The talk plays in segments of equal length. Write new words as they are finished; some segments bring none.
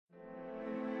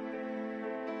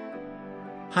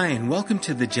Hi, and welcome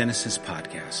to the Genesis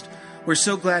Podcast. We're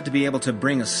so glad to be able to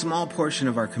bring a small portion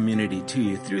of our community to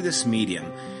you through this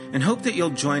medium, and hope that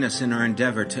you'll join us in our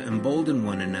endeavor to embolden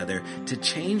one another to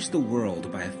change the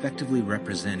world by effectively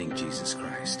representing Jesus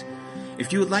Christ.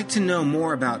 If you would like to know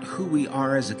more about who we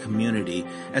are as a community,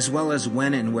 as well as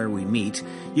when and where we meet,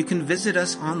 you can visit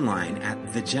us online at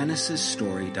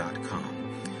thegenesisstory.com.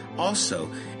 Also,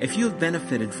 if you have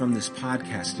benefited from this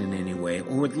podcast in any way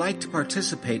or would like to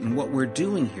participate in what we're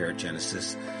doing here at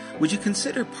Genesis, would you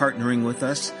consider partnering with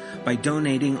us by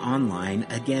donating online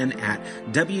again at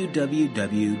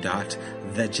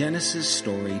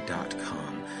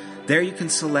www.thegenesisstory.com. There you can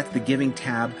select the giving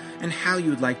tab and how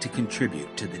you would like to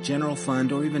contribute to the general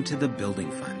fund or even to the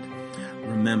building fund.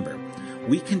 Remember,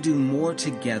 we can do more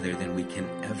together than we can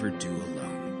ever do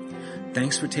alone.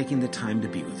 Thanks for taking the time to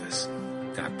be with us.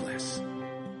 God bless.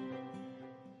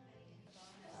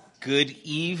 Good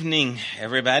evening,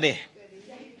 everybody.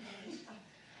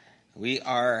 We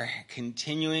are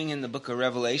continuing in the book of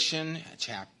Revelation,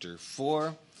 chapter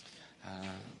 4.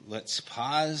 Let's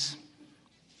pause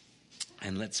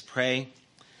and let's pray.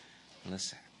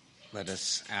 Let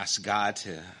us ask God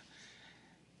to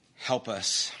help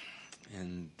us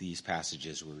in these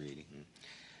passages we're reading.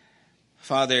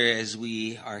 Father, as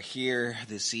we are here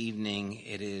this evening,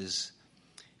 it is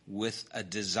with a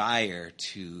desire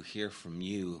to hear from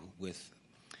you, with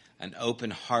an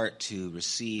open heart to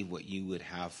receive what you would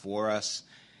have for us,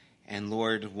 and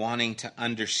Lord, wanting to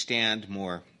understand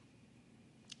more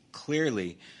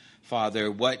clearly,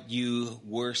 Father, what you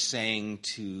were saying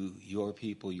to your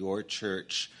people, your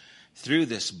church, through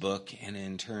this book and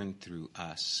in turn through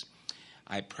us.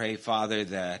 I pray, Father,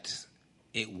 that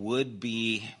it would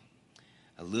be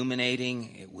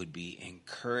illuminating, it would be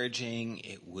encouraging,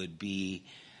 it would be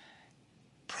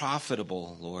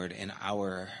profitable, Lord, in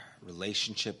our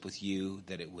relationship with you,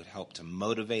 that it would help to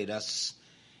motivate us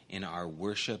in our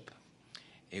worship.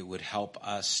 It would help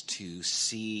us to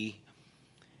see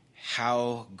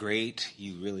how great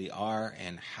you really are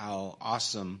and how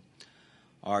awesome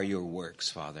are your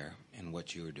works, Father, and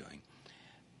what you are doing.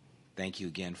 Thank you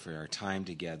again for our time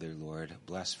together, Lord.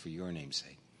 Bless for your name's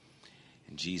sake.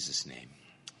 In Jesus' name,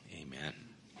 amen.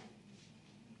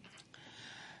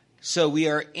 So we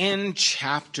are in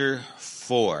chapter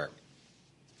 4.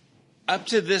 Up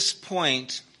to this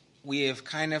point, we have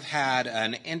kind of had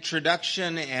an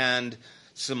introduction and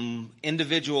some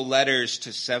individual letters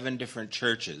to 7 different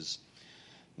churches.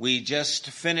 We just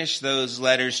finished those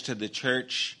letters to the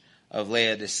church of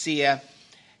Laodicea.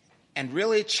 And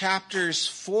really, chapters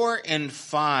 4 and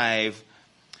 5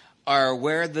 are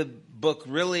where the book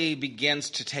really begins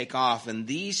to take off, and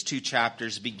these 2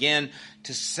 chapters begin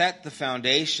to set the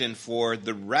foundation for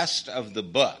the rest of the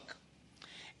book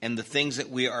and the things that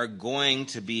we are going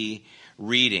to be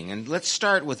reading. And let's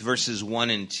start with verses 1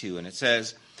 and 2, and it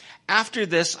says, "After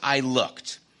this I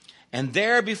looked, and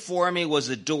there before me was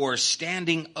a door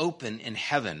standing open in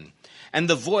heaven, and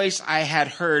the voice I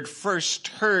had first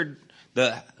heard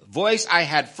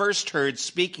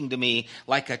speaking to me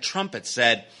like a trumpet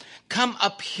said, 'Come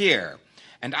up here,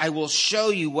 and I will show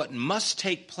you what must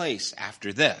take place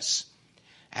after this.'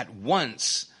 At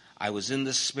once I was in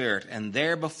the Spirit, and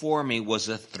there before me was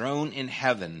a throne in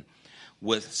heaven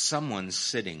with someone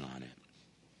sitting on it."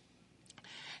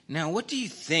 Now, what do you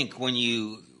think when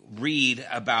you read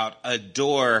about a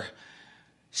door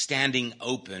standing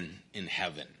open in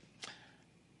heaven?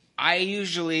 I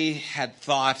usually had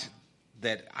thought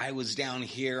that I was down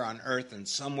here on earth and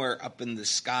somewhere up in the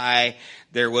sky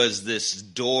there was this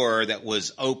door that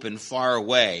was open far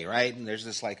away, right? And there's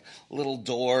this like little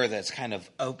door that's kind of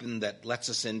open that lets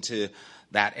us into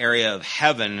that area of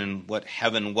heaven, and what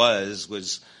heaven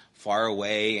was far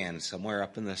away and somewhere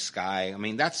up in the sky. I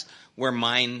mean, that's where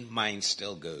my mind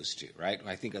still goes to, right?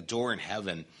 I think a door in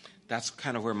heaven, that's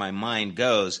kind of where my mind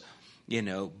goes,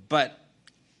 but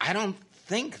I don't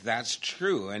think that's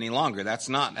true any longer. That's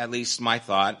not at least my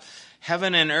thought.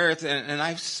 Heaven and earth, and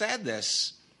I've said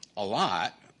this a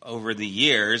lot over the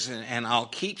years, and I'll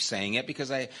keep saying it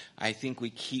because I think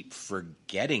we keep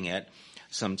forgetting it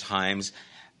sometimes.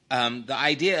 The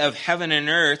idea of heaven and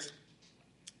earth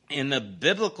in the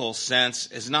biblical sense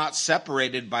is not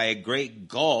separated by a great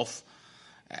gulf,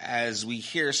 as we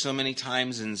hear so many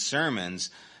times in sermons,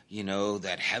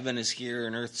 that heaven is here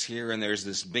and earth's here, and there's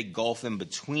this big gulf in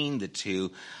between the two.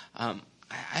 I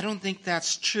don't think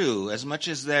that's true, as much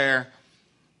as they're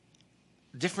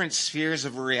different spheres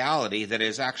of reality that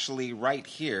is actually right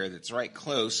here, that's right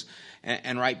close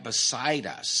and right beside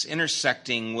us,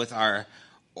 intersecting with our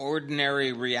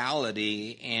ordinary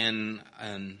reality in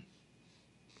an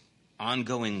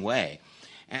ongoing way.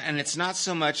 And it's not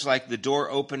so much like the door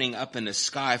opening up in the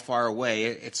sky far away.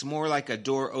 It's more like a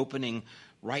door opening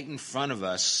right in front of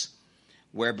us,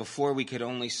 where before we could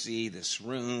only see this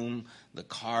room, the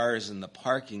cars, and the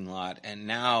parking lot, and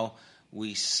now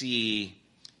we see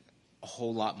a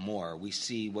whole lot more. We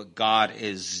see what God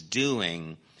is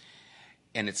doing,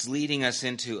 and it's leading us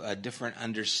into a different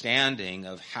understanding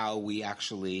of how we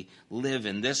actually live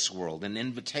in this world, an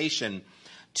invitation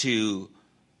to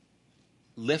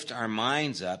lift our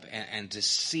minds up and to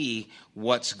see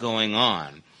what's going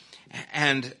on.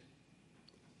 And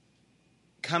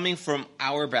coming from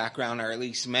our background, or at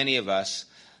least many of us,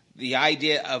 the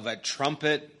idea of a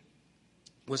trumpet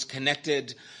was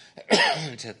connected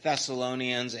to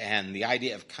Thessalonians, and the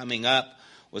idea of coming up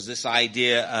was this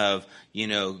idea of,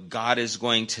 God is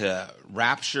going to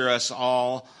rapture us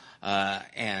all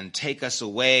and take us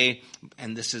away,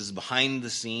 and this is behind the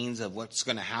scenes of what's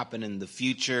going to happen in the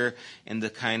future and the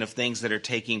kind of things that are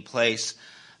taking place.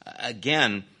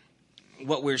 Again,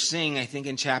 what we're seeing, I think,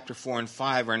 in chapter 4 and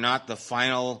 5 are not the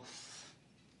final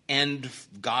end of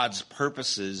God's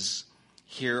purposes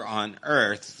here on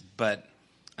earth, but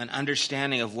an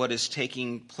understanding of what is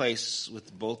taking place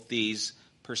with both these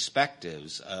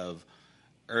perspectives of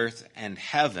earth and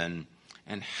heaven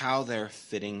and how they're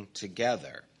fitting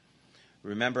together.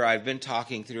 Remember, I've been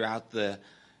talking throughout the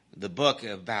book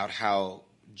about how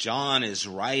John is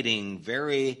writing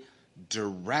very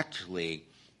directly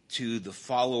to the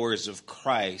followers of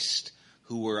Christ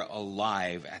who were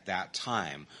alive at that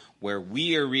time. Where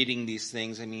we are reading these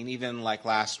things, even like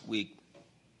last week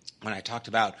when I talked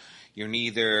about you're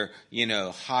neither,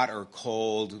 hot or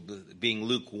cold, being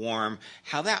lukewarm,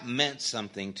 how that meant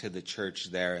something to the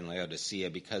church there in Laodicea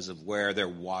because of where their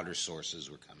water sources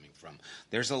were coming from.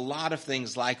 There's a lot of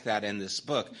things like that in this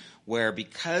book where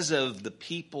because of the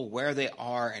people, where they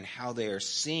are and how they are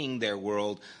seeing their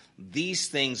world, these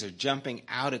things are jumping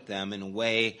out at them in a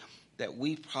way that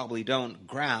we probably don't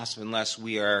grasp unless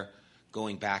we are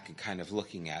going back and kind of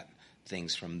looking at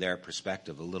things from their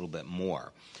perspective a little bit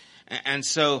more. And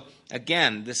so,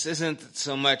 again, this isn't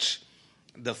so much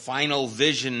the final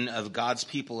vision of God's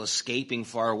people escaping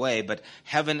far away, but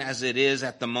heaven as it is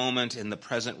at the moment in the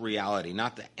present reality.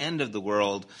 Not the end of the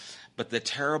world, but the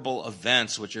terrible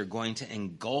events which are going to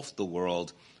engulf the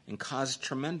world and cause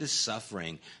tremendous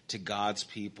suffering to God's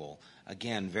people.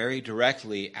 Again, very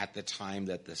directly at the time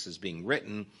that this is being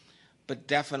written, but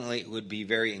definitely it would be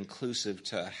very inclusive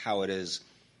to how it is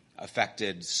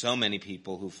affected so many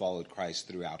people who followed Christ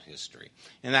throughout history.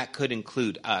 And that could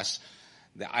include us.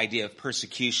 The idea of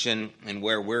persecution and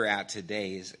where we're at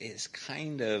today is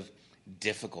kind of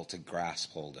difficult to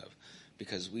grasp hold of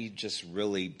because we just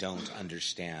really don't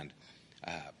understand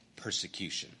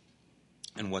persecution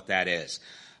and what that is.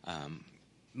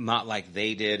 Not like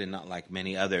they did and not like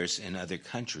many others in other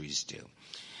countries do.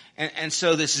 And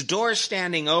so this door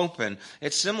standing open,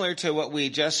 it's similar to what we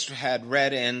just had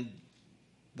read in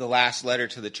the last letter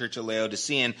to the church of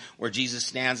Laodicean, where Jesus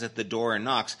stands at the door and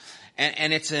knocks.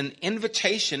 And it's an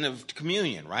invitation of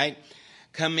communion, right?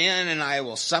 Come in and I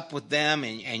will sup with them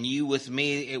and you with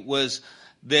me. It was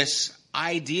this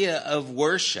idea of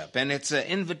worship, and it's an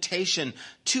invitation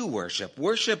to worship.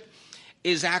 Worship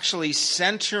is actually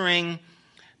centering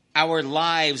our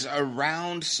lives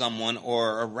around someone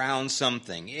or around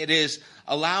something. It is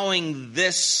allowing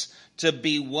this to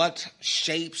be what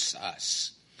shapes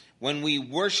us. When we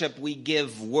worship, we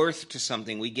give worth to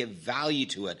something. We give value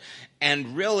to it.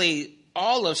 And really,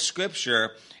 all of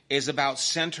Scripture is about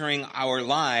centering our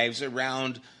lives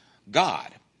around God.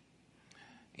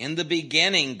 In the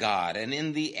beginning, God, and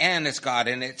in the end, it's God.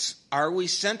 And are we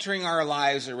centering our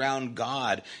lives around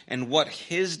God and what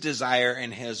His desire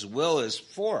and His will is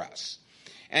for us?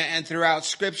 And throughout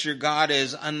Scripture, God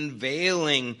is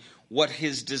unveiling what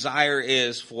His desire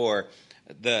is for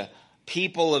the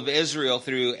people of Israel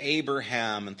through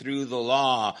Abraham and through the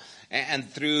law and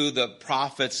through the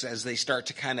prophets as they start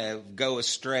to kind of go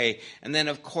astray. And then,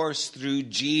 of course, through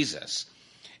Jesus.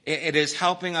 It is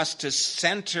helping us to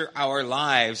center our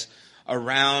lives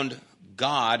around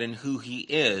God and who He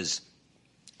is.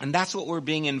 And that's what we're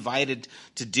being invited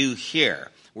to do here.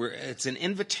 It's an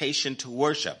invitation to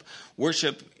worship.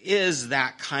 Worship is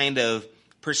that kind of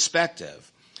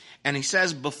perspective. And he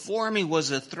says, before me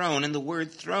was a throne, and the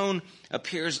word throne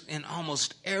appears in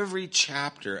almost every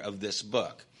chapter of this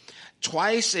book.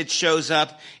 Twice it shows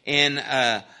up in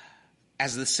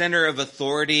as the center of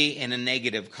authority in a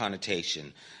negative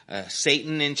connotation.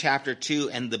 Satan in chapter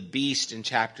 2 and the beast in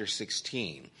chapter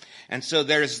 16. And so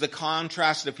there's the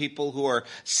contrast of people who are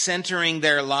centering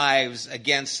their lives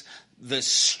against the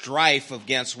strife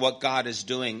against what God is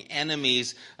doing,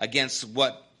 enemies against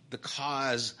what the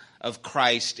cause of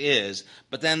Christ is.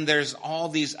 But then there's all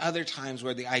these other times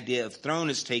where the idea of throne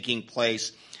is taking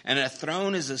place, and a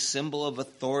throne is a symbol of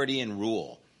authority and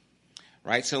rule.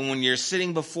 Right? So when you're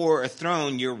sitting before a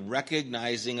throne, you're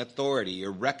recognizing authority.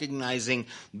 You're recognizing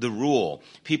the rule.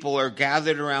 People are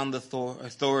gathered around the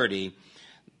authority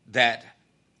that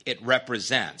it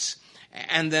represents.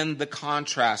 And then the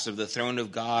contrast of the throne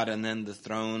of God and then the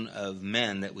throne of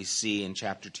men that we see in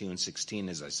chapter 2 and 16,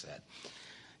 as I said.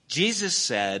 Jesus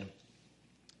said,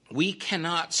 we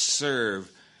cannot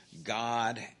serve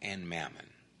God and mammon.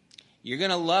 You're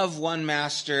going to love one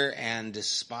master and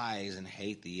despise and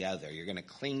hate the other. You're going to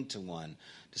cling to one,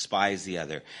 despise the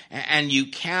other. And you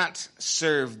can't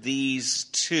serve these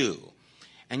two.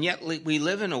 And yet we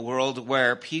live in a world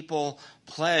where people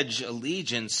pledge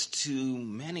allegiance to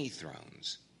many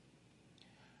thrones,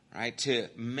 right? To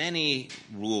many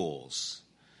rules.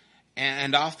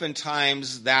 And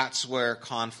oftentimes that's where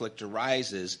conflict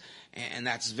arises. And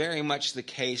that's very much the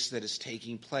case that is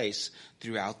taking place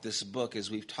throughout this book,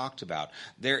 as we've talked about.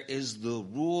 There is the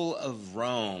rule of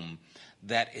Rome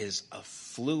that is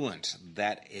affluent,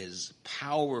 that is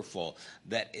powerful,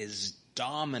 that is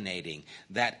dominating,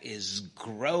 that is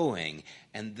growing.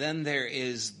 And then there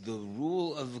is the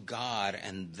rule of God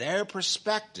and their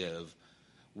perspective,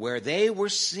 where they were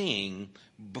seeing,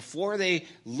 before they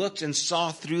looked and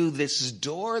saw through this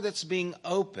door that's being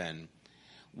opened,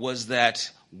 was that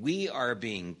we are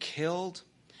being killed,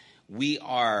 we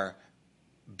are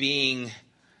being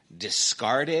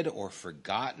discarded or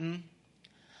forgotten.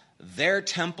 Their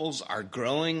temples are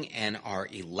growing and are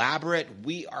elaborate.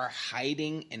 We are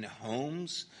hiding in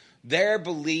homes. Their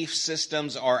belief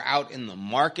systems are out in the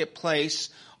marketplace,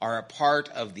 are a part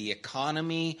of the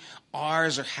economy.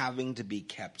 Ours are having to be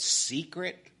kept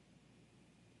secret.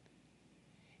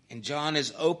 And John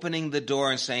is opening the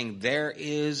door and saying, there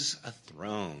is a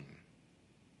throne.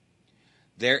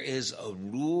 There is a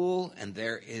rule and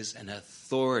there is an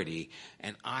authority.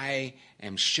 And I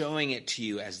am showing it to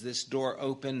you as this door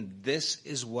opened. This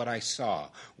is what I saw.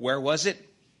 Where was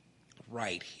it?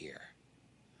 Right here.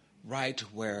 Right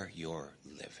where you're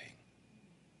living.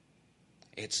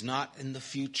 It's not in the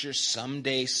future,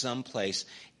 someday, someplace.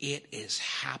 It is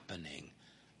happening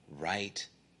right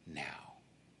now.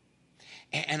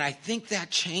 And I think that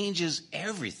changes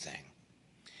everything.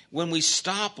 When we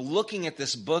stop looking at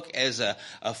this book as a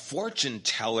fortune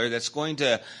teller that's going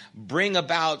to bring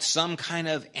about some kind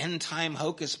of end time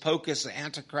hocus pocus,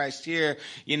 Antichrist here,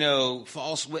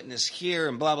 false witness here,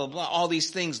 and blah, blah, blah, all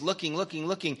these things, looking.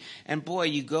 And boy,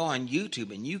 you go on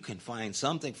YouTube and you can find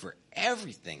something for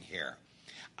everything here.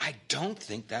 I don't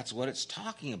think that's what it's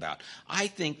talking about. I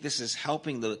think this is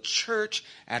helping the church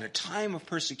at a time of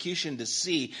persecution to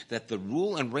see that the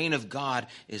rule and reign of God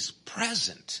is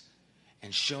present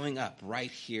and showing up right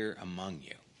here among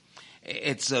you.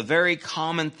 It's a very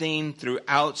common theme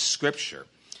throughout Scripture.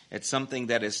 It's something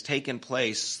that has taken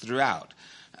place throughout.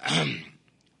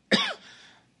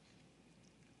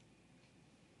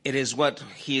 It is what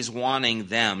he's wanting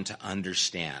them to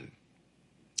understand.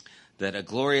 That a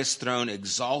glorious throne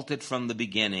exalted from the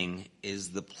beginning is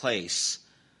the place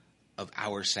of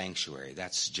our sanctuary.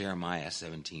 That's Jeremiah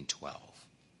 17:12.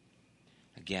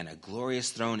 Again, a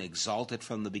glorious throne exalted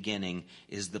from the beginning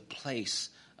is the place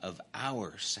of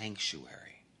our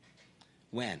sanctuary.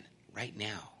 When? Right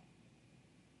now.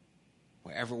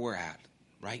 Wherever we're at,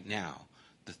 right now,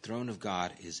 the throne of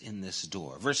God is in this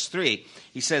door. Verse 3,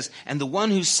 he says, and the one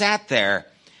who sat there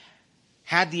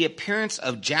had the appearance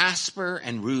of jasper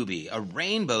and ruby, a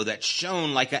rainbow that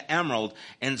shone like an emerald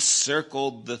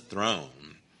encircled the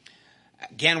throne.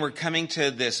 Again, we're coming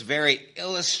to this very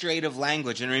illustrative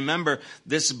language. And remember,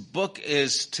 this book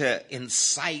is to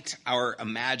incite our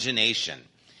imagination.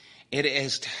 It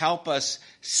is to help us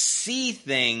see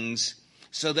things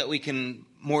so that we can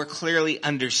more clearly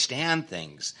understand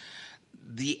things.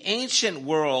 The ancient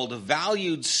world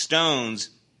valued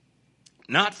stones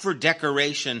not for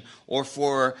decoration or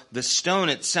for the stone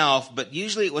itself, but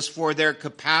usually it was for their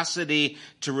capacity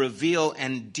to reveal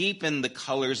and deepen the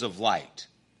colors of light.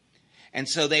 And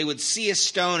so they would see a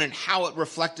stone and how it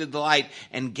reflected the light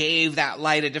and gave that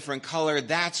light a different color.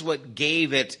 That's what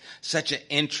gave it such an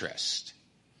interest.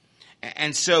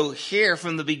 And so here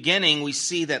from the beginning, we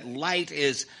see that light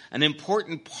is an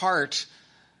important part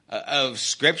of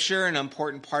Scripture, an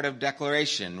important part of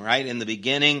declaration, right? In the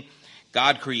beginning,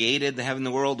 God created the heaven and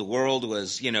the world. The world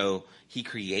was, he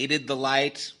created the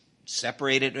light,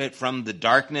 separated it from the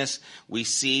darkness. We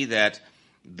see that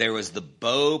There was the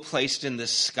bow placed in the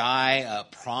sky, a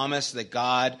promise that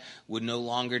God would no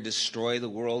longer destroy the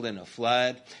world in a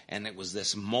flood. And it was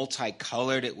this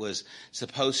multicolored. It was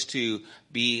supposed to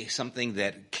be something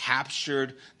that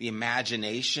captured the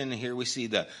imagination. Here we see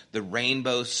the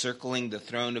rainbow circling the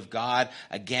throne of God.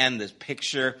 Again, this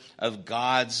picture of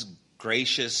God's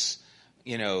gracious,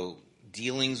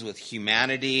 dealings with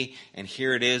humanity. And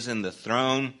here it is in the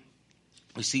throne.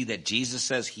 We see that Jesus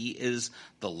says he is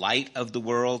the light of the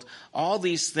world. All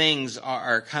these things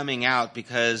are coming out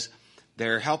because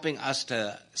they're helping us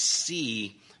to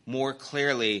see more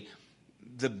clearly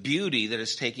the beauty that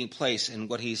is taking place in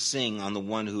what he's seeing on the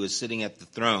one who is sitting at the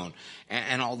throne,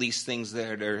 and all these things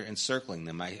that are encircling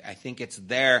them. I think it's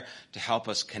there to help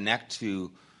us connect to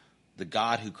the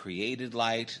God who created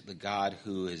light, the God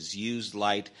who has used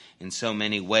light in so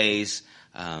many ways.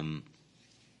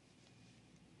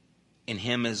 In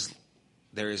him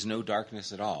there is no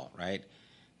darkness at all, right?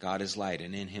 God is light,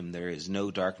 and in him there is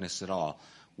no darkness at all.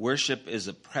 Worship is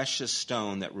a precious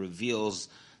stone that reveals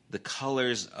the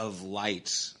colors of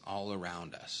light all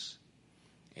around us.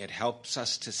 It helps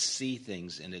us to see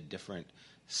things in a different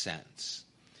sense.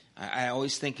 I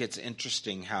always think it's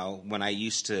interesting how when I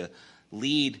used to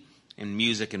lead in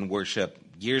music and worship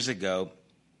years ago,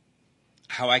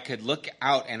 how I could look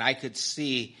out and I could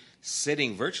see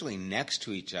sitting virtually next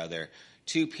to each other,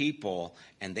 two people,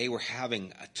 and they were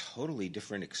having a totally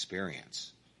different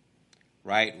experience,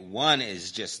 right? One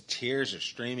is just tears are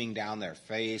streaming down their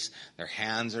face, their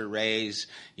hands are raised,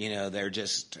 they're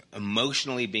just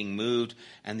emotionally being moved,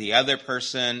 and the other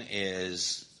person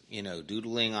is,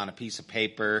 doodling on a piece of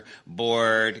paper,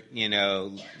 bored,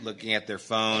 looking at their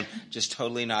phone, just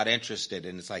totally not interested.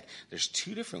 And it's like there's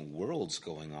two different worlds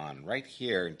going on right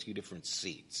here in two different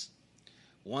seats.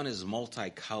 One is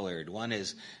multicolored. One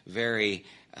is very,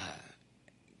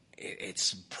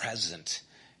 it's present.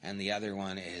 And the other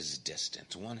one is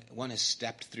distant. One has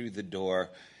stepped through the door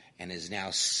and is now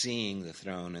seeing the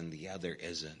throne, and the other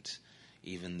isn't.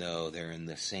 Even though they're in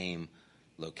the same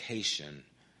location,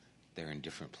 they're in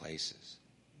different places,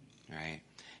 right?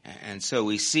 And so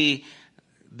we see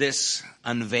this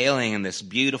unveiling and this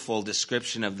beautiful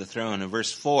description of the throne. In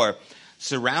verse 4,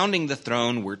 surrounding the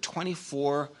throne were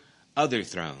 24 other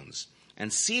thrones,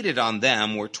 and seated on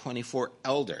them were 24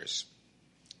 elders.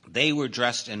 They were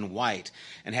dressed in white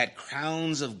and had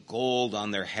crowns of gold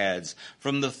on their heads.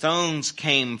 From the thrones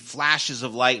came flashes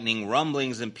of lightning,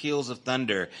 rumblings, and peals of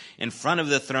thunder. In front of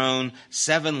the throne,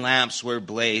 7 lamps were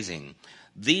blazing.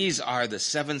 These are the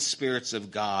 7 spirits of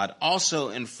God. Also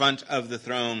in front of the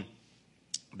throne,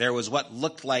 there was what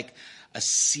looked like a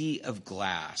sea of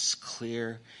glass,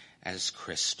 clear as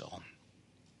crystal.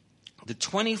 The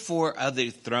 24 other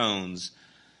thrones,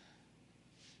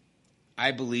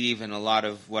 I believe, and a lot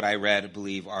of what I read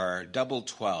believe, are double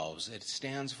 12s. It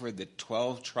stands for the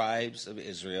 12 tribes of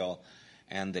Israel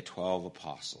and the 12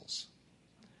 apostles.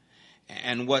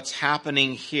 And what's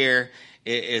happening here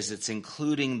is it's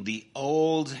including the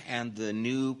old and the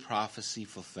new prophecy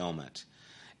fulfillment.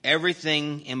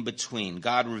 Everything in between.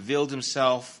 God revealed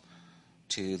himself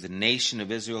to the nation of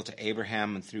Israel, to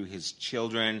Abraham, and through his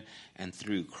children, and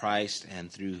through Christ, and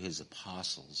through his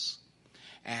apostles,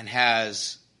 and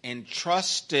has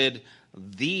entrusted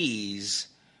these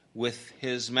with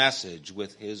his message,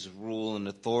 with his rule and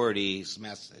authority's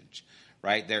message,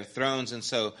 right? Their thrones, and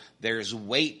so there's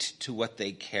weight to what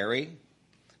they carry,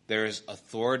 there's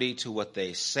authority to what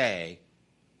they say.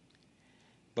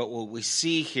 But what we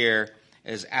see here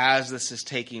is as this is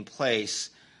taking place,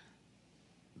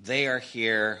 they are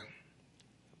here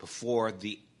before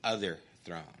the other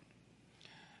throne.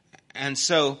 And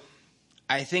so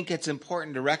I think it's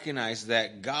important to recognize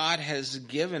that God has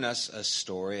given us a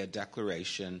story, a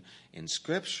declaration in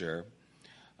Scripture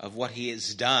of what he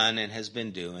has done and has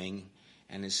been doing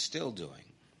and is still doing.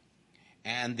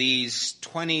 And these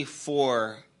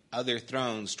 24 other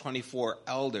thrones, 24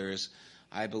 elders,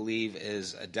 I believe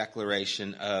is a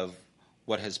declaration of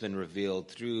what has been revealed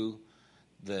through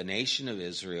the nation of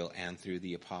Israel and through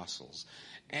the apostles.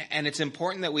 And it's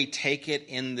important that we take it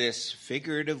in this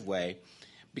figurative way,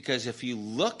 because if you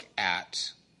look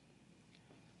at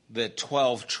the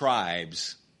 12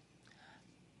 tribes,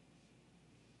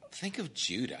 think of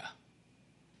Judah,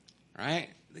 right?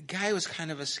 The guy was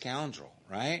kind of a scoundrel,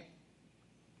 right?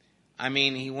 I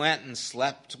mean, he went and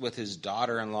slept with his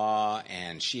daughter-in-law,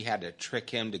 and she had to trick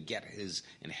him to get his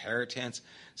inheritance.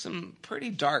 Some pretty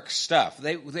dark stuff.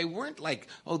 They weren't like,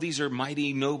 oh, these are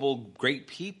mighty, noble, great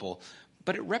people,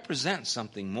 but it represents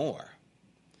something more.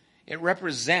 It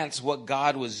represents what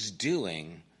God was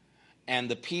doing and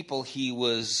the people he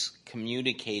was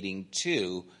communicating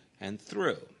to and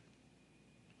through.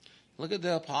 Look at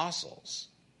the apostles,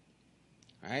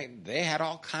 right? They had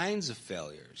all kinds of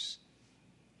failures,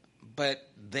 but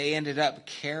they ended up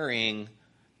carrying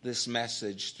this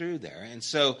message through there. And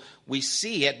so we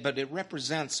see it, but it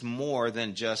represents more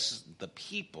than just the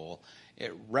people.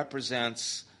 It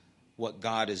represents what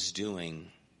God is doing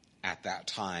at that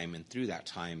time and through that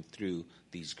time through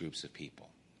these groups of people.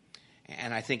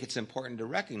 And I think it's important to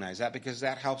recognize that, because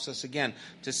that helps us, again,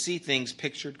 to see things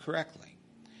pictured correctly.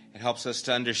 It helps us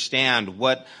to understand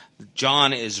what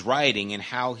John is writing and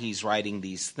how he's writing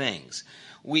these things.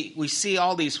 We see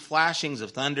all these flashings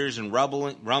of thunders and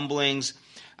rumblings.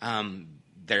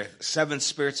 They're seven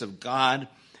spirits of God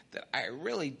that I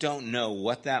really don't know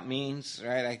what that means,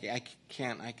 right?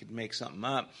 I could make something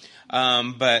up.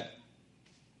 But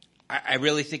I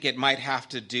really think it might have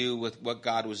to do with what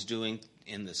God was doing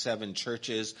in the seven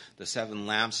churches, the seven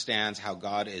lampstands, how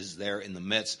God is there in the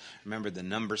midst. Remember, the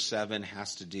number 7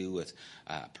 has to do with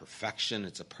perfection.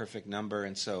 It's a perfect number.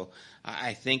 And so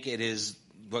I think it is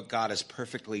what God is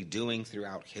perfectly doing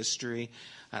throughout history.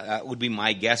 That would be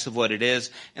my guess of what it is.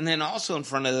 And then also in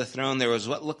front of the throne, there was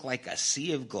what looked like a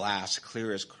sea of glass,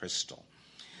 clear as crystal.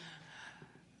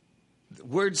 The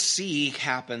word sea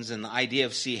happens, and the idea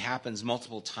of sea happens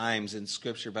multiple times in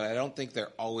Scripture, but I don't think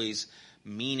they're always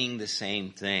meaning the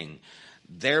same thing.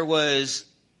 There was,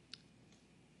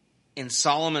 in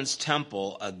Solomon's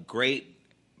temple, a great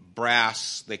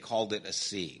brass, they called it a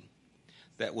sea,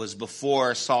 that was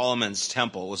before Solomon's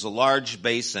temple. It was a large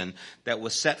basin that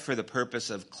was set for the purpose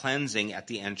of cleansing at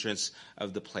the entrance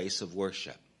of the place of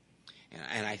worship.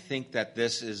 And I think that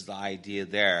this is the idea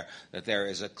there, that there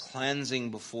is a cleansing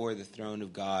before the throne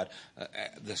of God.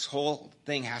 This whole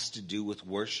thing has to do with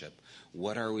worship.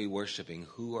 What are we worshiping?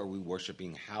 Who are we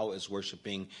worshiping? How is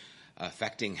worshiping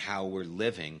affecting how we're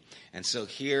living? And so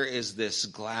here is this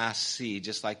glass sea,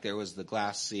 just like there was the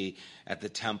glass sea at the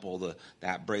temple,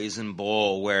 that brazen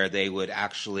bowl where they would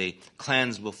actually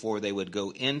cleanse before they would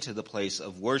go into the place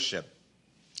of worship.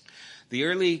 The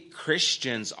early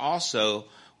Christians also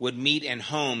would meet in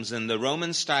homes, and the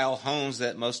Roman-style homes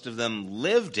that most of them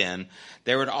lived in,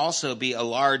 there would also be a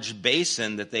large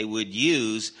basin that they would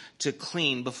use to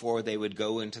clean before they would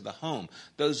go into the home.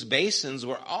 Those basins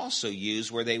were also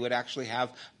used where they would actually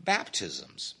have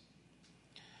baptisms,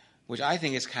 which I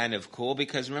think is kind of cool,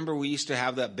 because remember we used to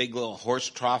have that big little horse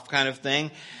trough kind of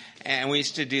thing, and we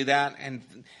used to do that, and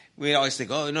we always think,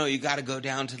 oh, no, you got to go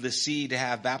down to the sea to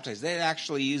have baptized. They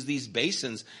actually use these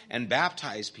basins and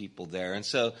baptize people there. And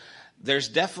so there's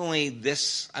definitely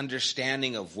this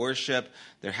understanding of worship.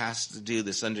 There has to do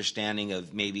this understanding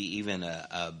of maybe even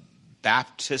a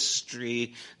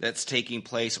baptistry that's taking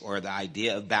place, or the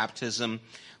idea of baptism.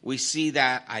 We see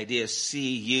that idea of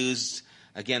sea used,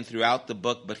 again, throughout the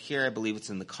book, but here I believe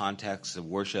it's in the context of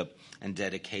worship and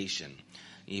dedication.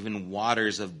 Even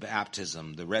waters of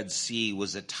baptism. The Red Sea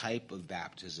was a type of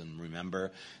baptism,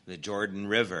 remember? The Jordan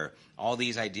River. All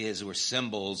these ideas were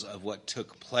symbols of what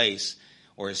took place,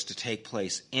 or is to take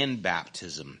place in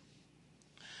baptism.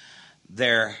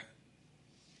 They're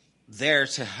there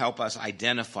to help us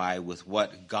identify with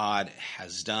what God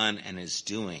has done and is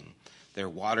doing. They're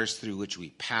waters through which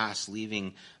we pass,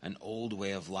 leaving an old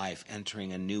way of life,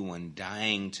 entering a new one,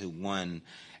 dying to one,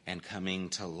 and coming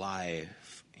to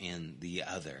life in the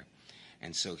other.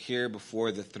 And so here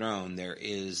before the throne, there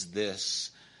is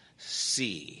this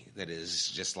sea that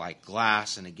is just like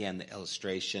glass. And again, the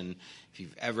illustration, if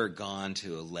you've ever gone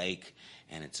to a lake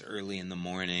and it's early in the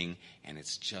morning and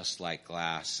it's just like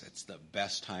glass, it's the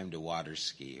best time to water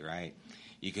ski, right?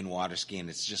 You can water ski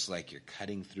and it's just like you're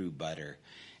cutting through butter.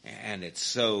 And it's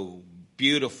so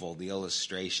beautiful, the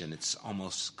illustration. It's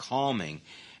almost calming.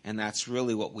 And that's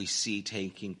really what we see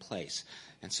taking place.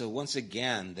 And so once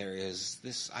again, there is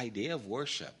this idea of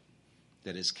worship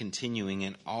that is continuing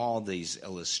in all these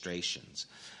illustrations.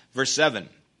 Verse 7,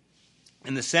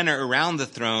 in the center around the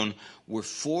throne were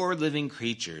 4 living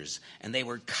creatures, and they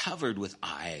were covered with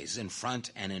eyes in front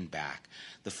and in back.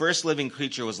 The first living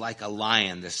creature was like a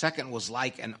lion. The second was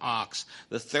like an ox.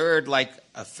 The third like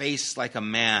a face like a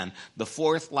man. The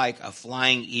fourth like a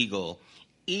flying eagle.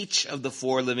 Each of the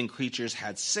 4 living creatures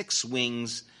had 6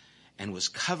 wings and was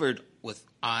covered with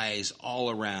eyes all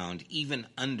around, even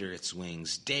under its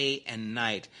wings. Day and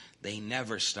night, they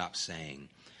never stopped saying,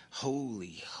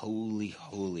 "Holy, holy,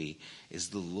 holy is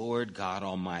the Lord God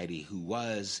Almighty, who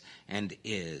was and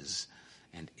is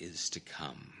to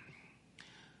come."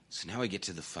 So now we get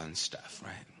to the fun stuff,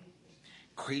 right?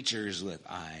 Creatures with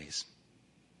eyes.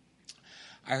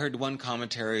 I heard one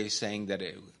commentary saying that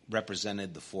it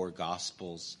represented the 4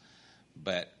 Gospels,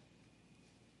 but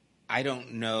I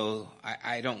don't know.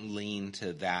 I don't lean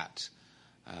to that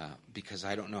because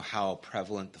I don't know how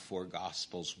prevalent the four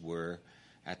Gospels were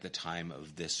at the time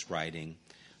of this writing.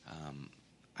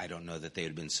 I don't know that they would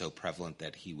have been so prevalent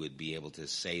that he would be able to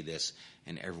say this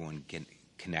and everyone can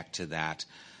connect to that.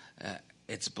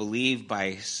 It's believed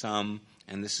by some,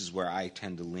 and this is where I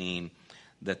tend to lean,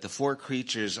 that the four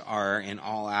creatures are in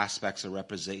all aspects a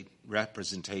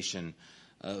representation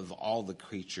of all the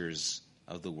creatures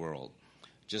of the world.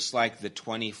 Just like the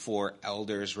 24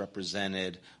 elders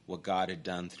represented what God had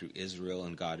done through Israel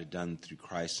and God had done through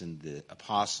Christ and the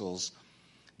apostles,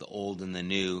 the old and the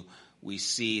new, we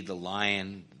see the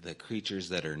lion, the creatures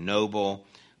that are noble.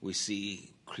 We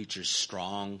see creatures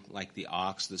strong like the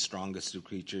ox, the strongest of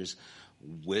creatures.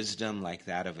 Wisdom like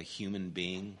that of a human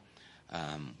being.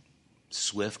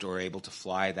 Swift or able to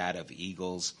fly, that of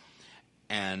eagles.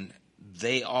 And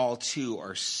they all too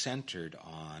are centered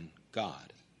on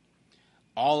God.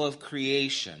 All of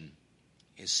creation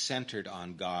is centered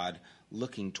on God,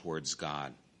 looking towards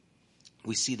God.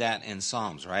 We see that in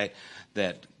Psalms, right?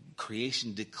 That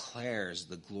creation declares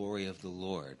the glory of the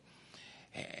Lord.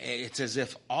 It's as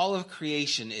if all of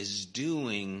creation is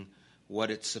doing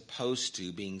what it's supposed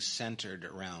to, being centered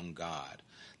around God.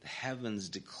 The heavens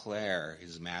declare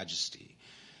his majesty.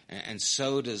 And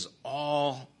so does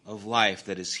all of life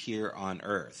that is here on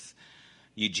earth.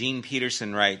 Eugene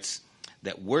Peterson writes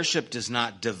that worship does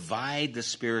not divide the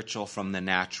spiritual from the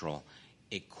natural.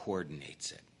 It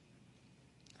coordinates it.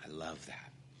 I love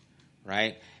that,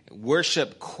 right?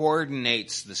 Worship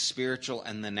coordinates the spiritual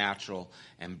and the natural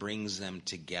and brings them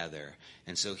together.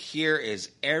 And so here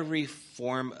is every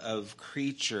form of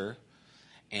creature,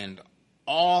 and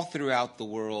all throughout the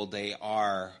world they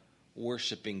are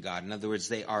worshiping God. In other words,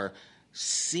 they are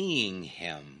seeing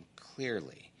him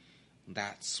clearly.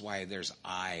 That's why there's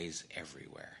eyes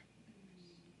everywhere.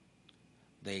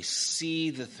 They see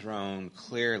the throne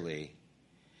clearly.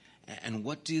 And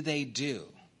what do? They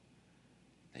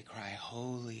cry,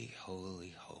 holy,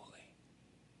 holy, holy.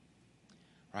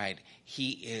 Right? He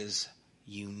is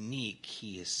unique.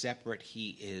 He is separate.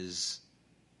 He is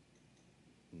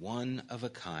one of a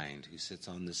kind who sits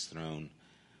on this throne,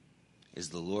 is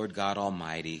the Lord God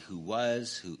Almighty, who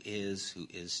was, who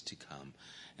is to come.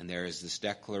 And there is this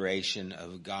declaration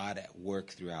of God at work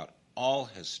throughout all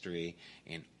history,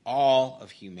 in all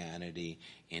of humanity,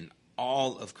 in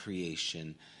all of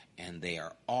creation, and they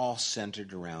are all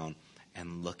centered around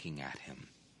and looking at him.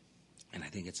 And I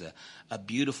think it's a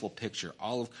beautiful picture.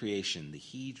 All of creation, the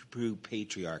Hebrew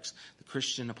patriarchs, the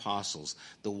Christian apostles,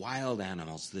 the wild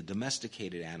animals, the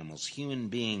domesticated animals, human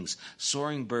beings,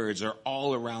 soaring birds are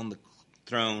all around the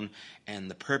throne,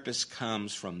 and the purpose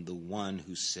comes from the one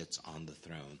who sits on the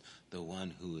throne, the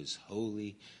one who is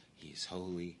holy. He is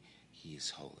holy. He is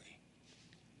holy.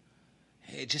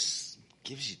 It just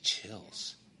gives you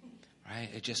chills. Right?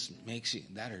 It just makes you,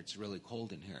 that hurts really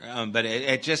cold in here. But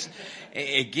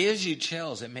it gives you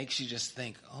chills. It makes you just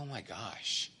think, oh my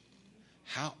gosh,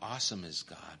 how awesome is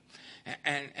God?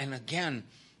 And again,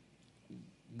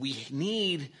 we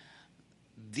need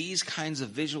these kinds of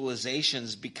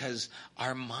visualizations because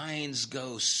our minds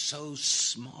go so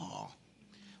small.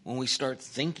 When we start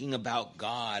thinking about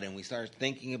God and we start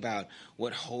thinking about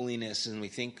what holiness and we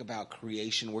think about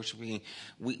creation, worshiping,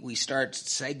 we start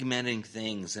segmenting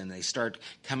things and they start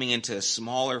coming into a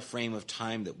smaller frame of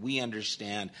time that we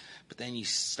understand. But then you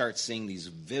start seeing these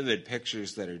vivid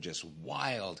pictures that are just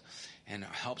wild, and it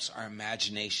helps our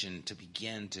imagination to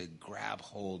begin to grab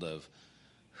hold of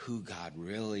who God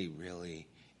really, really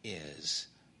is.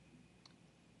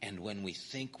 And when we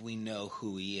think we know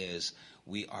who he is,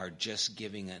 we are just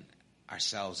giving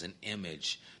ourselves an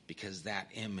image, because that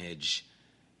image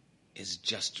is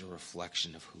just a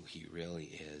reflection of who he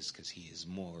really is, because he is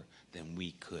more than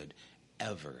we could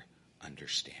ever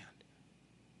understand.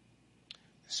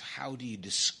 So how do you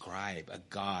describe a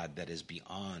God that is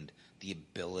beyond the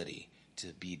ability to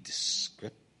be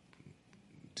described,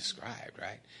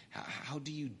 right? How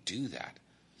do you do that?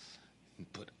 You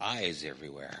put eyes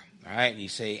everywhere, right? And you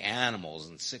say animals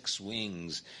and 6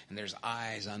 wings, and there's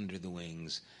eyes under the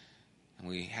wings. And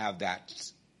we have that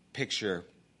picture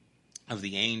of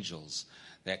the angels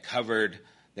that covered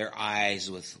their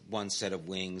eyes with one set of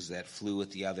wings, that flew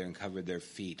with the other and covered their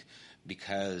feet,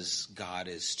 because God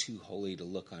is too holy to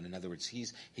look on. In other words,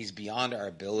 he's beyond our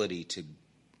ability to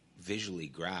visually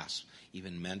grasp,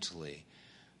 even mentally.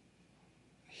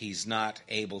 He's not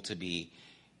able to be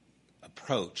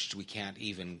approached. We can't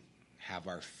even have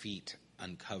our feet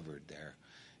uncovered there.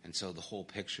 And so the whole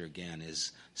picture, again,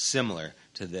 is similar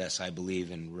to this, I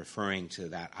believe, in referring to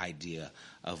that idea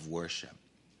of worship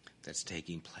that's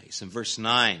taking place. In verse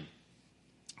 9,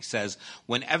 He says,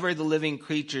 whenever the living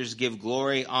creatures give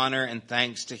glory, honor, and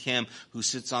thanks to him who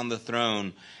sits on the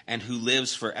throne and who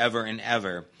lives forever and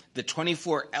ever, the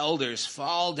 24 elders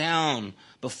fall down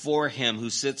before him who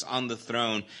sits on the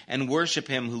throne and worship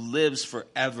him who lives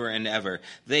forever and ever.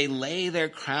 They lay their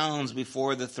crowns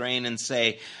before the throne and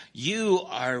say, you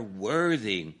are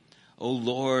worthy, O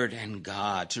Lord and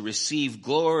God, to receive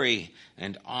glory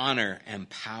and honor and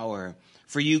power.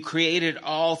 For you created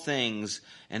all things,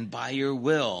 and by your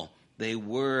will they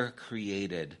were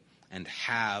created and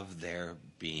have their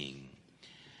being.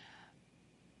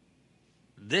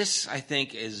 This, I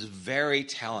think, is very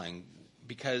telling,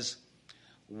 because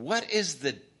what is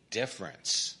the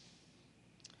difference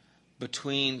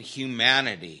between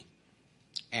humanity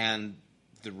and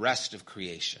the rest of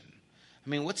creation? I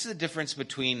mean, what's the difference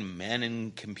between men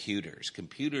and computers?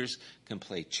 Computers can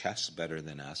play chess better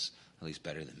than us. At least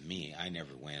better than me. I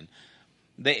never win.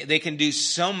 They can do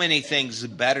so many things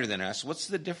better than us. What's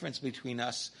the difference between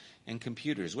us and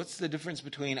computers? What's the difference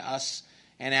between us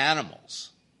and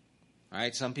animals?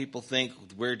 Right? Some people think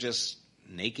we're just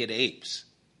naked apes.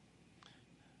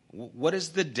 What is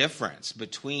the difference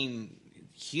between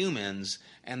humans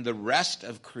and the rest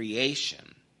of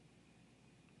creation?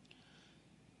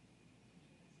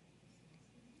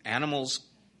 Animals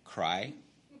cry.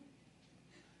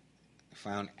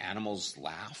 Found animals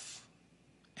laugh,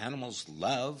 animals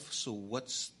love. So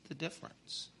what's the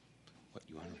difference? What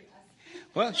you want?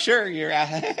 Well, sure, you're.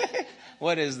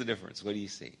 What is the difference? What do you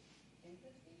see?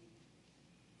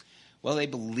 Well, they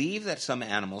believe that some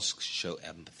animals show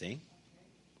empathy.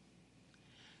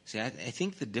 See, I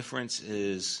think the difference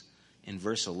is in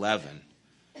verse 11,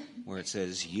 where it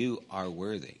says, "You are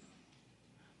worthy."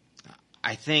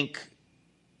 I think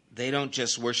they don't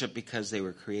just worship because they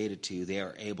were created to. They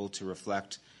are able to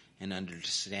reflect and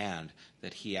understand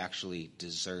that he actually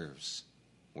deserves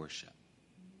worship.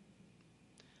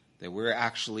 That we're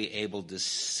actually able to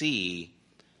see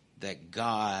that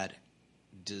God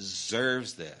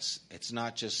deserves this. It's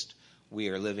not just we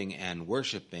are living and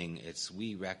worshiping. It's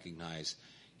we recognize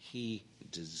he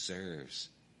deserves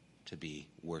to be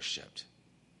worshiped.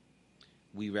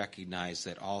 We recognize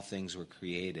that all things were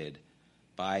created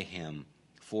by him,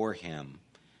 for him,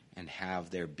 and have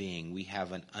their being. We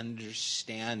have an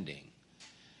understanding.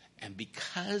 And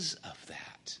because of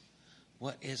that,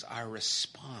 what is our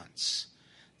response?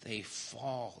 They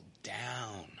fall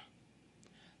down.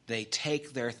 They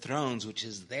take their thrones, which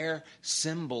is their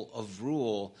symbol of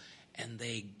rule, and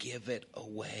they give it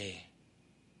away.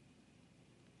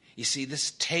 You see,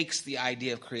 this takes the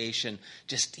idea of creation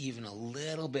just even a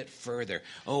little bit further.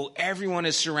 Oh, everyone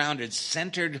is surrounded,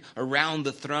 centered around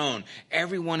the throne.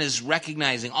 Everyone is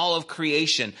recognizing all of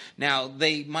creation. Now,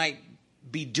 they might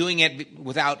be doing it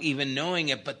without even knowing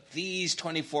it, but these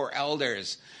 24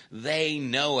 elders, they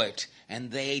know it, and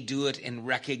they do it in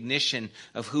recognition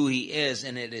of who he is.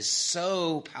 And it is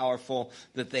so powerful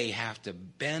that they have to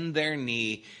bend their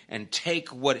knee and take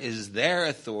what is their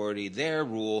authority, their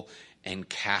rule, and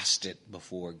cast it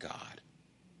before God.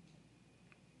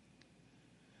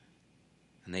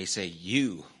 And they say,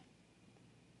 you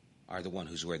are the one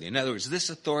who's worthy. In other words, this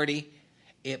authority,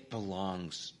 it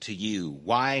belongs to you.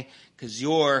 Why? Because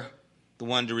you're the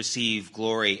one to receive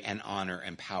glory and honor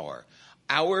and power.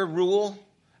 Our rule,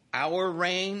 our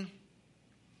reign,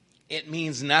 it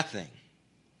means nothing.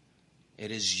 It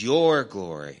is your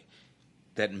glory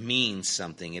that means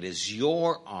something. It is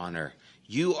your honor.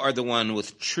 You are the one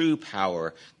with true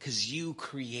power because you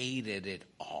created it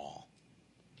all,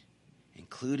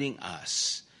 including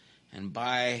us. And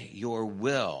by your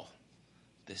will,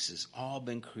 this has all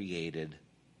been created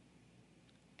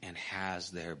and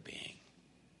has their being.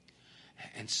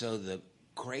 And so the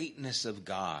greatness of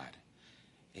God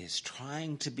is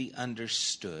trying to be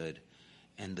understood.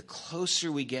 And the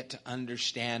closer we get to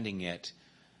understanding it,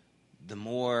 the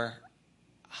more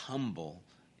humble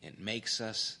it makes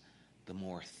us, the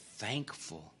more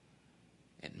thankful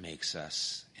it makes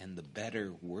us, and the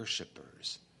better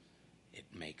worshipers it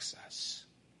makes us.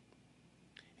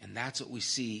 And that's what we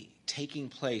see taking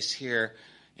place here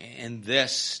in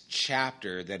this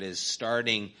chapter that is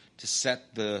starting to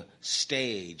set the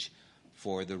stage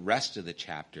for the rest of the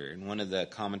chapter. In one of the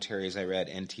commentaries I read,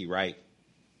 N.T. Wright,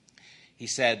 he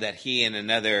said that he and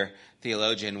another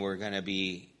theologian were going to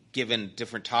be given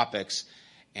different topics,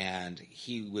 and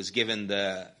he was given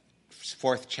the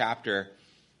 4th chapter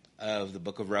of the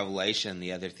book of Revelation.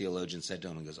 The other theologian said to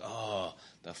him, he goes, "Oh,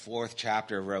 the 4th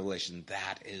chapter of Revelation,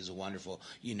 that is wonderful.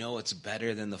 You know it's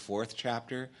better than the 4th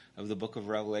chapter of the book of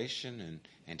Revelation?" And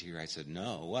N.T. Wright said,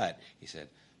 "No, what?" He said,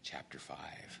 "Chapter 5.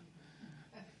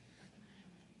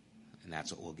 And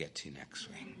that's what we'll get to next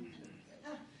week.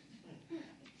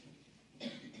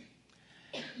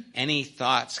 Any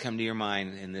thoughts come to your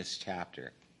mind in this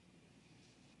chapter?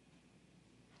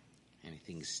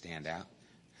 Anything stand out?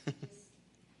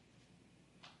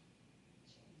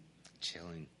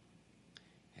 Chilling.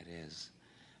 It is.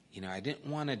 I didn't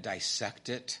want to dissect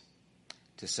it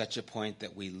to such a point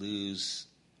that we lose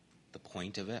the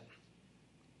point of it.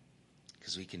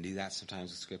 Because we can do that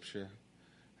sometimes with Scripture,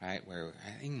 right? Where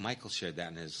I think Michael shared that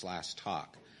in his last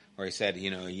talk, where he said, he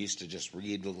used to just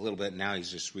read a little bit, now he's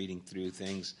just reading through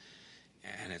things.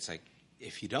 And it's like,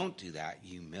 if you don't do that,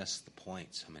 you miss the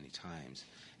point so many times.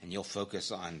 And you'll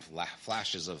focus on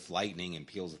flashes of lightning and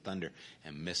peals of thunder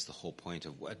and miss the whole point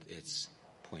of what it's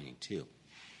pointing to.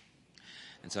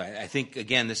 And so I think,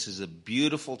 again, this is a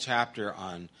beautiful chapter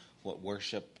on what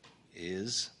worship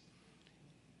is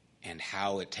and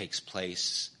how it takes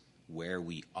place where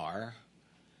we are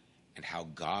and how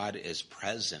God is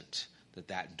present,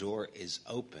 that door is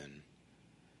open.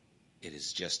 It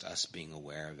is just us being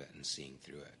aware of it and seeing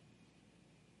through it.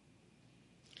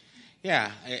 Yeah,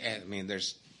 I mean,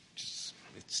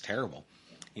 it's terrible,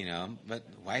 but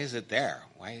why is it there?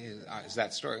 Why is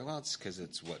that story? Well, it's because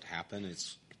it's what happened.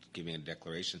 It's giving a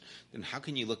declaration. Then how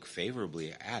can you look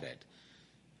favorably at it?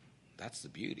 That's the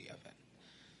beauty of it.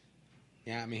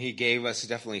 Yeah, I mean, he gave us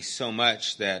definitely so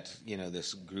much that,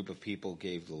 this group of people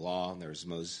gave the law, and there was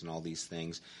Moses and all these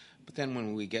things. But then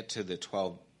when we get to the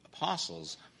 12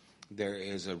 apostles, there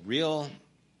is a real,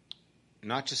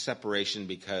 not just separation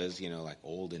because, like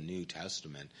Old and New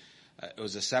Testament. It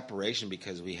was a separation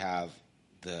because we have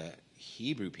the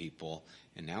Hebrew people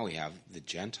and now we have the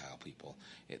Gentile people.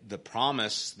 The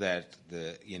promise that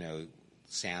the,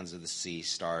 sands of the sea,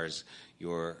 stars,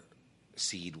 your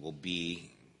seed will be,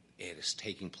 it is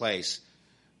taking place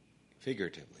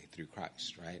figuratively through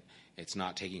Christ, right? It's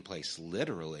not taking place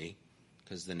literally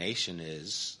because the nation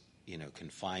is,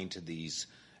 confined to these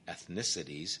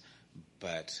ethnicities,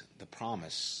 but the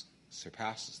promise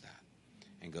surpasses that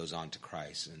and goes on to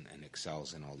Christ and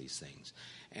excels in all these things.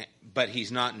 But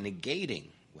he's not negating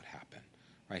what happened,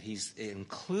 right? He's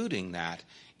including that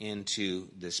into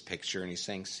this picture, and he's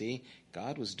saying, see,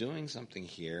 God was doing something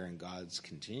here, and God's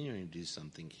continuing to do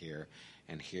something here,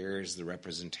 and here's the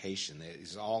representation. That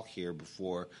is all here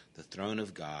before the throne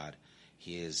of God.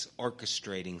 He is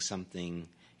orchestrating something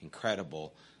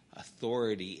incredible.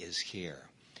 Authority is here.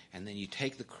 And then you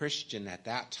take the Christian at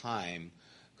that time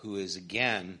who is,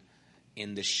 again,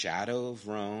 in the shadow of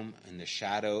Rome, in the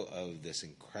shadow of this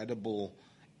incredible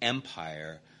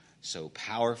empire, so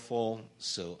powerful,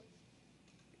 so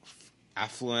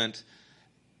affluent,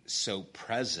 so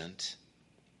present,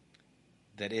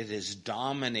 that it is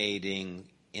dominating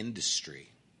industry.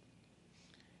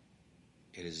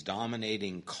 It is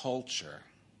dominating culture.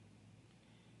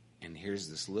 And here's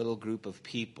this little group of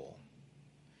people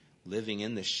living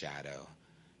in the shadow.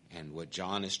 And what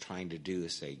John is trying to do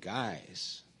is say,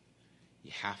 guys,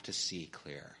 you have to see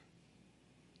clear.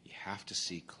 You have to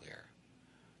see clear.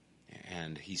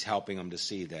 And he's helping them to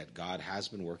see that God has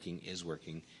been working, is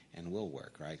working, and will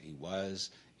work, right? He was,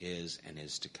 is, and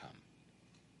is to come.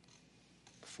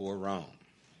 Before Rome,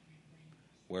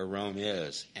 where Rome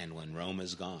is, and when Rome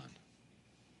is gone,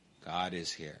 God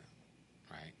is here,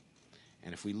 right?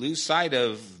 And if we lose sight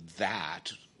of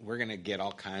that, we're going to get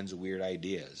all kinds of weird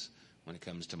ideas when it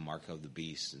comes to mark of the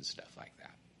beast and stuff like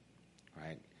that,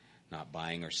 right? Not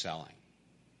buying or selling,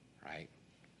 right?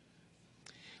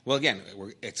 Well, again,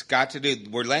 it's got to do,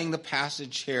 we're laying the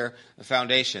passage here, the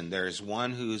foundation. There's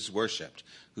one who's worshipped,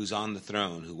 who's on the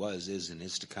throne, who was, is, and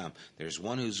is to come. There's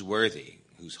one who's worthy,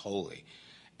 who's holy.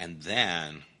 And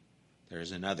then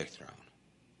there's another throne.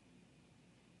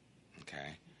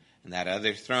 Okay? And that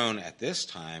other throne at this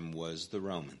time was the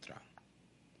Roman throne.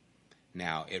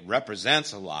 Now, it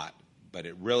represents a lot, but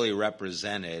it really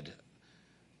represented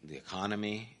the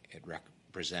economy. It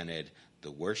represented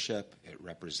the worship. It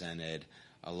represented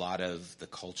a lot of the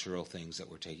cultural things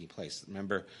that were taking place.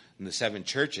 Remember, in the seven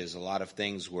churches, a lot of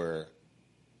things were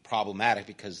problematic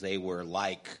because they were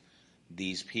like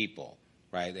these people,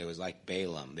 right? They was like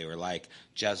Balaam. They were like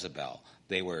Jezebel.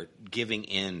 They were giving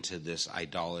in to this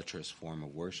idolatrous form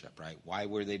of worship, right? Why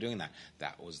were they doing that?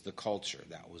 That was the culture.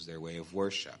 That was their way of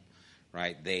worship,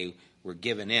 right? They were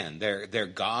given in. Their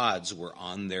gods were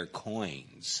on their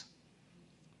coins.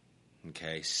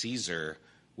 Okay, Caesar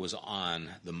was on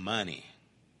the money.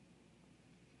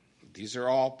 These are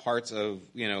all parts of,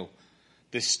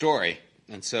 this story.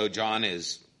 And so John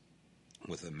is,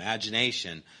 with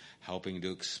imagination, helping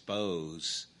to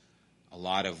expose a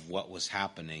lot of what was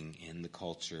happening in the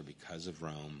culture because of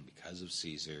Rome, because of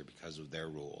Caesar, because of their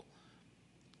rule.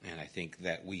 And I think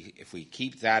that if we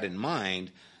keep that in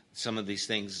mind, some of these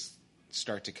things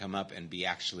start to come up and be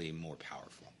actually more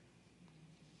powerful.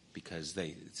 because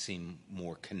they seem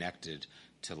more connected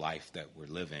to life that we're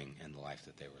living and the life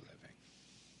that they were living.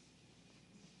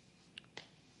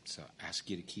 So I ask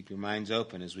you to keep your minds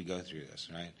open as we go through this,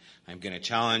 right?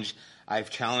 I've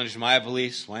challenged my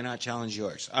beliefs. Why not challenge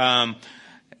yours?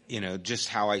 Just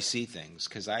how I see things,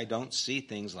 because I don't see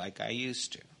things like I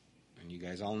used to. And you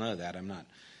guys all know that. I'm not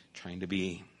trying to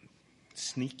be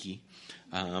sneaky.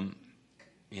 I'm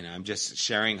just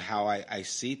sharing how I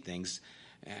see things,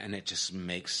 and it just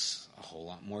makes a whole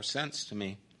lot more sense to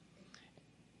me.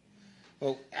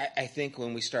 Well, I think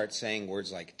when we start saying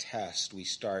words like test, we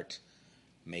start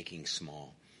making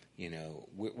small.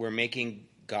 We're making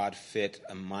God fit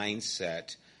a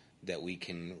mindset that we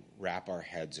can wrap our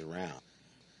heads around.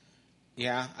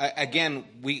 Yeah, again,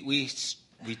 we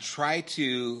try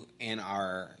to, in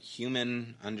our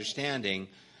human understanding,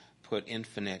 put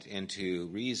infinite into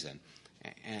reason,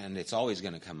 and it's always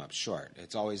going to come up short.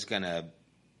 It's always going to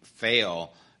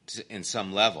fail in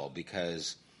some level,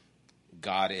 because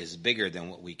God is bigger than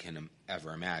what we can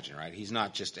ever imagine, right? He's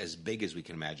not just as big as we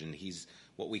can imagine. He's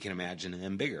what we can imagine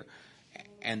and bigger.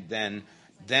 And then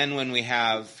when we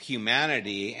have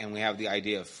humanity, and we have the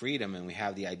idea of freedom, and we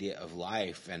have the idea of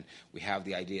life, and we have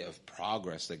the idea of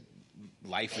progress, that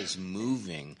life is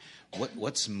moving.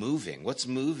 What's moving? What's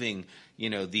moving,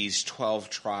 these 12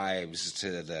 tribes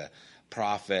to the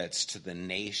prophets, to the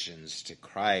nations, to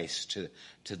Christ,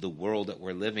 to the world that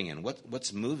we're living in?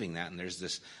 What's moving that? And there's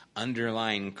this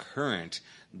underlying current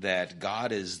that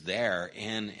God is there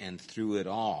in and through it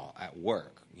all at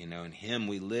work. In Him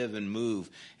we live and move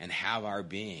and have our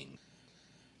being.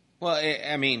 Well,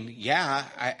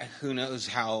 who knows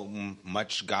how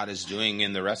much God is doing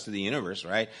in the rest of the universe,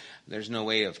 right? There's no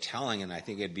way of telling, and I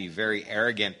think it'd be very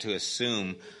arrogant to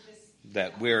assume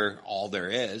that we're all there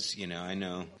is. I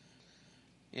know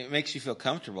it makes you feel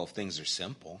comfortable if things are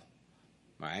simple,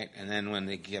 right? And then when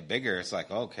they get bigger, it's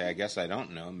like, okay, I guess I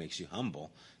don't know. It makes you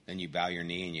humble. Then you bow your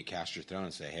knee and you cast your throne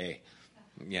and say, hey,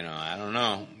 I don't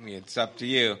know. It's up to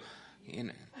you.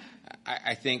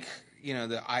 I think,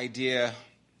 the idea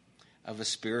of a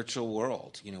spiritual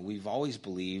world, we've always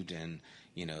believed in,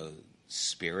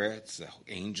 spirits, the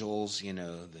angels,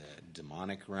 the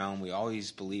demonic realm. We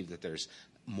always believe that there's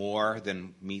more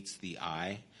than meets the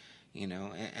eye,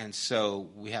 and so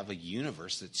we have a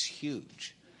universe that's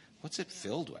huge. What's it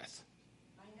filled with?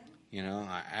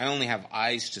 I only have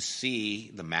eyes to see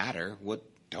the matter. What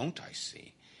don't I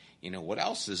see? What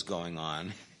else is going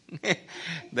on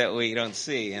that we don't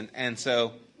see? And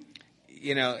so,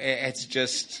 it's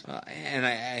just, and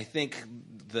I think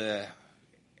I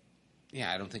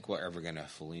don't think we're ever going to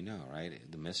fully know, right?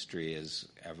 The mystery is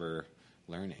ever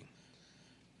learning.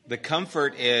 The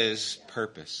comfort is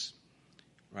purpose,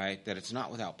 right? That it's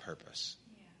not without purpose,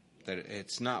 that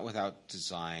it's not without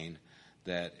design,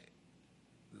 that,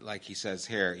 like he says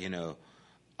here,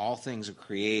 all things are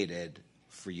created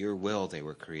for your will. They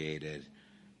were created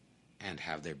and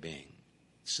have their being.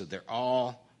 So they're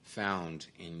all found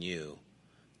in you,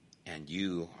 and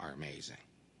you are amazing,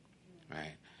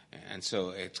 right? And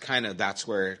so it's that's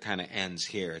where it kind of ends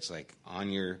here. It's like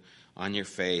on your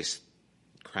face,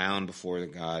 crowned before the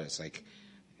God. It's like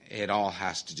it all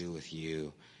has to do with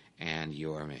you, and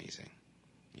you're amazing,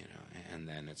 and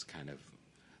then it's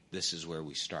this is where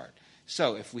we start.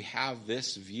 So if we have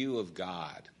this view of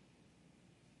God,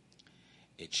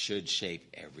 it should shape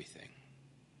everything,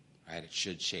 right? It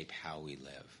should shape how we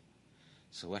live.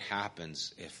 So what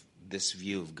happens if this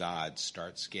view of God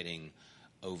starts getting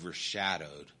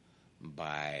overshadowed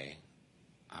by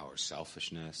our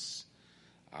selfishness,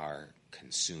 our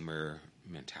consumer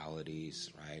mentalities,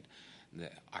 right?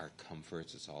 Our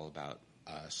comforts, it's all about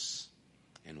us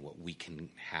and what we can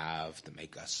have to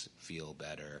make us feel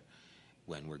better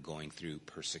when we're going through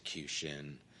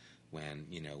persecution, when,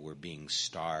 we're being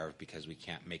starved because we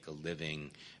can't make a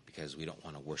living, because we don't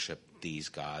want to worship these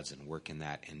gods and work in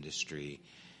that industry.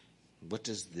 What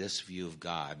does this view of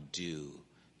God do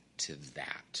to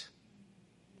that?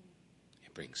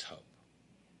 It brings hope,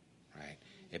 right?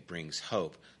 It brings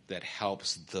hope that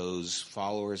helps those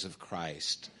followers of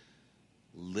Christ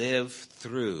live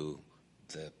through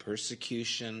the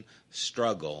persecution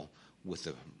struggle with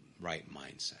the right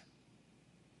mindset,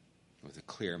 with a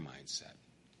clear mindset.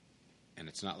 And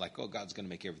it's not like, oh, God's going to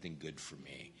make everything good for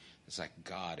me. It's like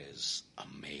God is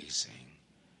amazing,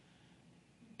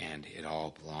 and it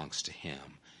all belongs to Him,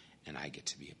 and I get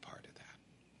to be a part of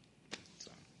that.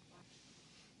 So,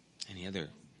 any other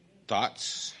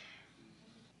thoughts?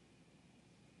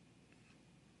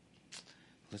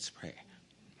 Let's pray.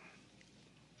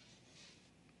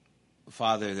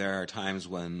 Father, there are times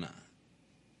when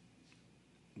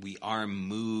we are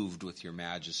moved with your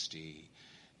majesty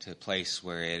to a place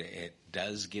where it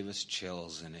does give us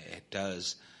chills, and it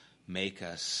does make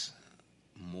us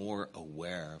more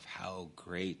aware of how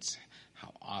great,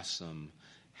 how awesome,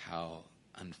 how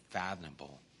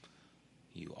unfathomable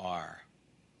you are.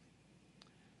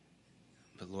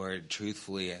 But Lord,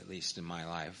 truthfully, at least in my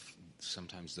life,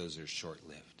 sometimes those are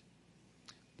short-lived.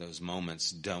 Those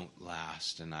moments don't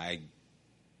last, and I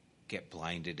get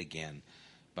blinded again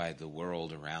by the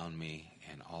world around me,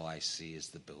 and all I see is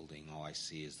the building, all I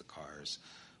see is the cars,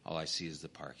 all I see is the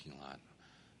parking lot,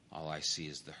 all I see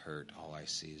is the hurt, all I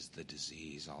see is the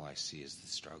disease, all I see is the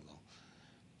struggle.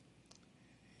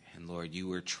 And Lord, you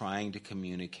were trying to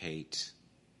communicate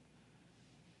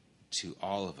to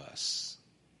all of us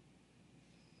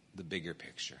the bigger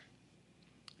picture.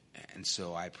 And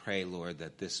so I pray, Lord,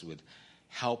 that this would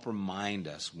help remind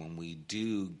us when we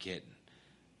do get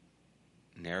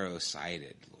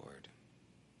narrow-sighted, Lord,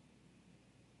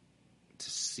 to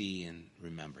see and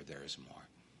remember there is more.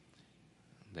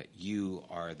 That you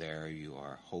are there, you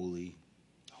are holy,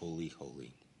 holy,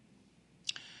 holy.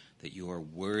 That you are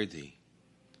worthy,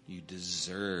 you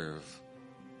deserve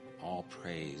all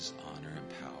praise, honor, and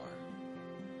power.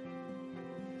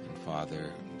 And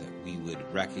Father, that we would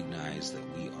recognize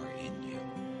that we are in you,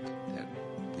 that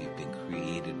we've been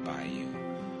created by you,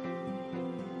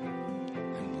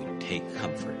 and we take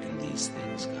comfort in these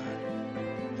things, God,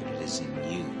 that it is in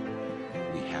you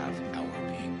we have our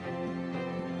being.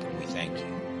 And we thank you.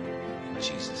 In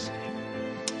Jesus' name,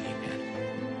 amen.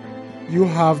 You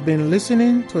have been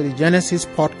listening to the Genesis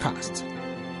podcast.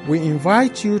 We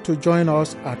invite you to join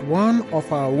us at one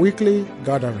of our weekly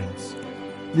gatherings.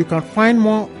 You can find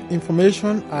more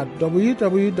information at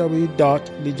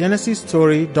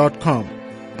www.thegenesisstory.com,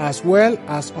 as well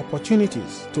as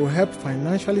opportunities to help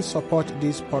financially support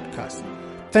this podcast.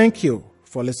 Thank you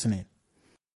for listening.